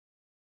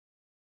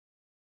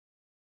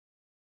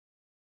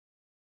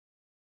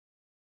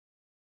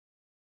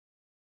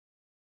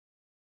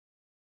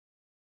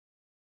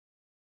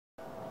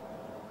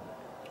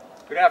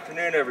Good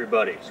afternoon,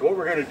 everybody. So what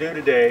we're going to do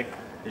today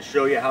is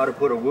show you how to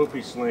put a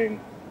Whoopie Sling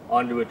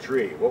onto a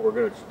tree. What we're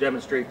going to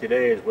demonstrate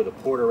today is with a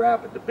porta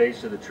wrap at the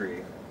base of the tree.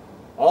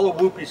 All a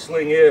Whoopie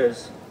Sling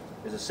is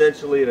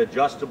essentially an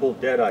adjustable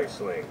deadeye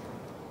sling.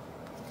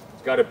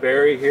 It's got a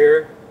berry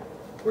here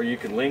where you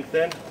can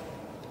lengthen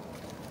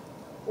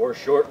or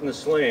shorten the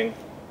sling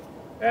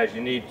as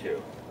you need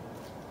to.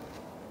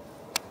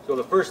 So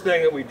the first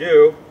thing that we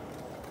do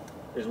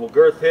is we'll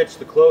girth hitch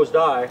the closed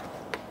eye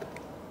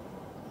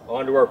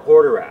onto our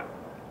porta wrap,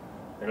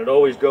 and it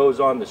always goes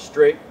on the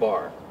straight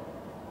bar.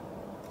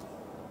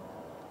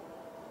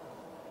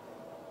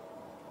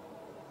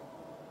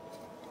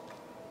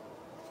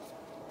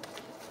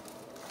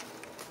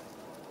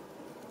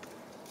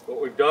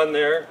 What we've done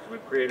there is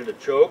we've created a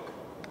choke.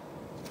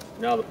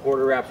 Now the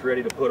porta wrap's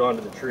ready to put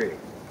onto the tree.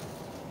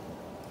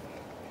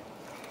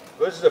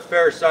 So this is a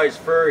fair size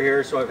fir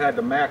here, so I've had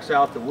to max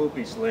out the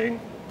Whoopie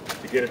Sling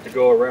to get it to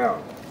go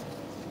around.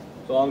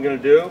 So all I'm going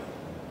to do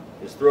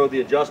is throw the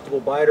adjustable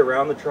bite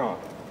around the trunk.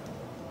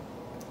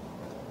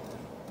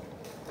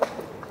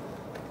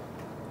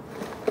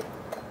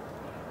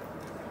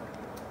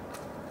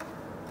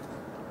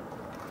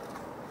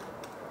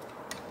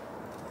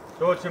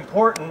 So it's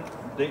important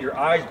that your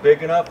eye's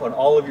big enough on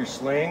all of your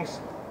slings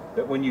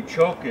that when you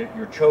choke it,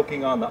 you're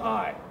choking on the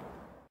eye.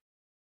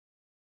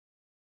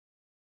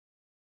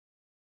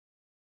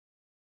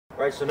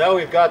 Right, so now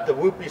we've got the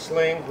Whoopie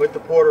Sling with the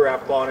porta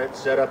wrap on it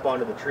set up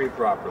onto the tree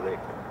properly.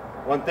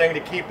 One thing to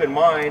keep in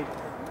mind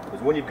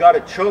is when you've got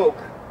a choke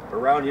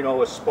around,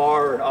 a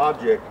spar or an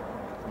object,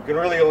 you can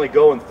really only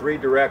go in 3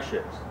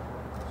 directions.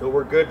 So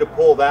we're good to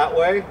pull that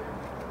way,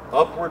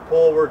 upward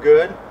pull we're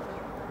good,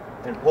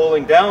 and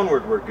pulling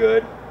downward we're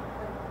good.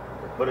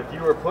 But if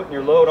you were putting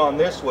your load on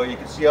this way, you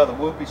can see how the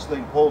Whoopie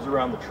Sling pulls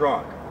around the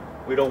trunk.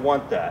 We don't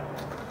want that.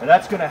 And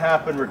that's going to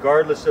happen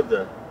regardless of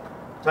the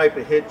type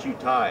of hitch you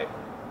tie.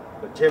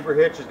 A timber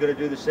hitch is going to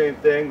do the same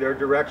thing. They're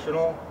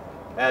directional,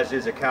 as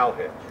is a cow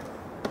hitch.